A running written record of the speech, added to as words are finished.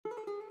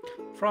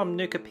From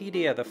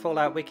Nukipedia, the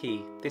Fallout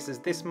Wiki, this is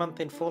This Month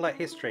in Fallout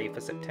History for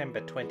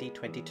September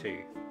 2022.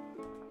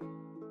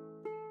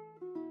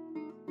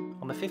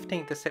 On the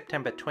 15th of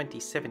September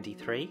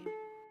 2073,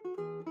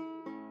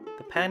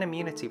 the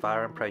Pan-Immunity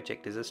Virome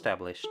Project is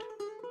established.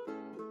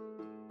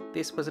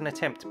 This was an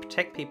attempt to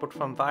protect people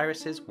from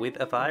viruses with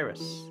a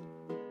virus,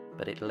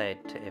 but it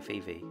led to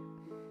FEV.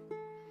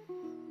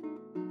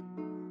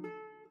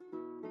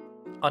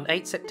 On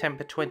 8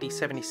 September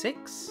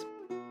 2076,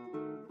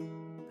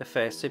 the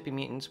first super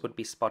mutants would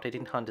be spotted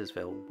in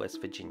Huntersville,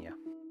 West Virginia.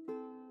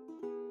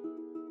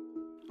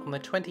 On the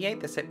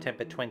 28th of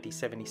September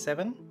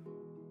 2077,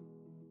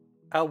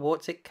 Al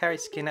Wartzik, Carrie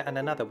Skinner and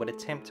another would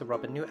attempt to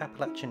rob a new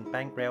Appalachian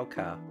bank rail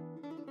car.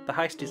 The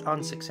heist is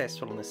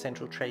unsuccessful and the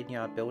Central Trading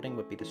Yard building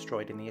would be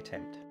destroyed in the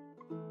attempt.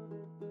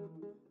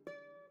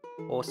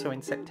 Also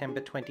in September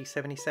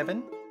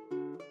 2077,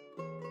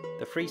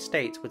 the Free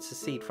States would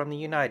secede from the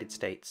United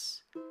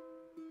States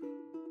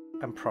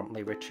and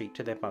promptly retreat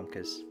to their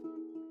bunkers.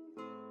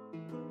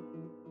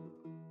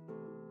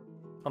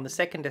 On the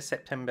 2nd of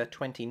September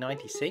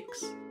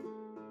 2096,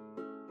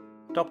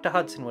 Dr.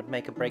 Hudson would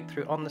make a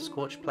breakthrough on the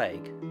Scorched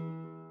Plague,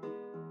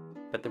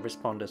 but the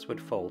responders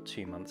would fall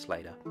 2 months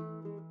later.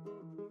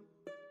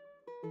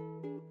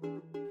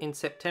 In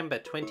September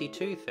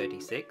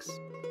 2236,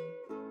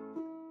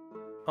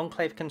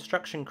 Enclave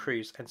construction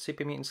crews and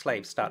super mutant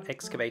slaves start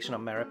excavation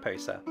on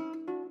Mariposa.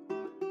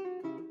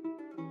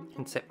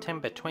 In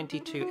September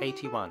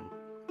 2281,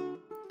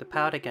 the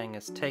Powder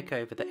Gangers take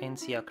over the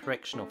NCR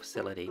Correctional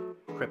Facility,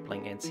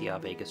 crippling NCR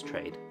Vegas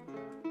trade.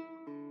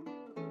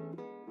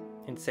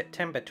 In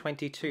September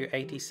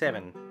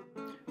 2287,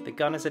 the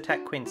Gunners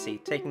attack Quincy,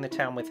 taking the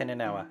town within an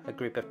hour. A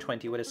group of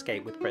 20 would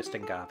escape with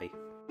Preston Garvey.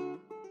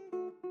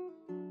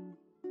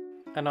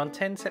 And on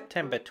 10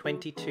 September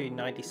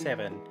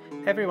 2297,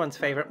 everyone's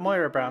favourite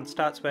Moira Brown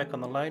starts work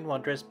on the Lone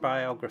Wanderer's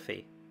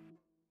biography.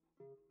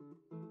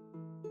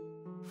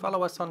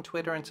 Follow us on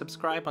Twitter and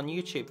subscribe on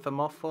YouTube for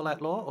more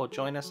Fallout lore, or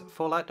join us at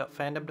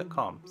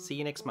fallout.fandom.com. See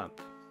you next month.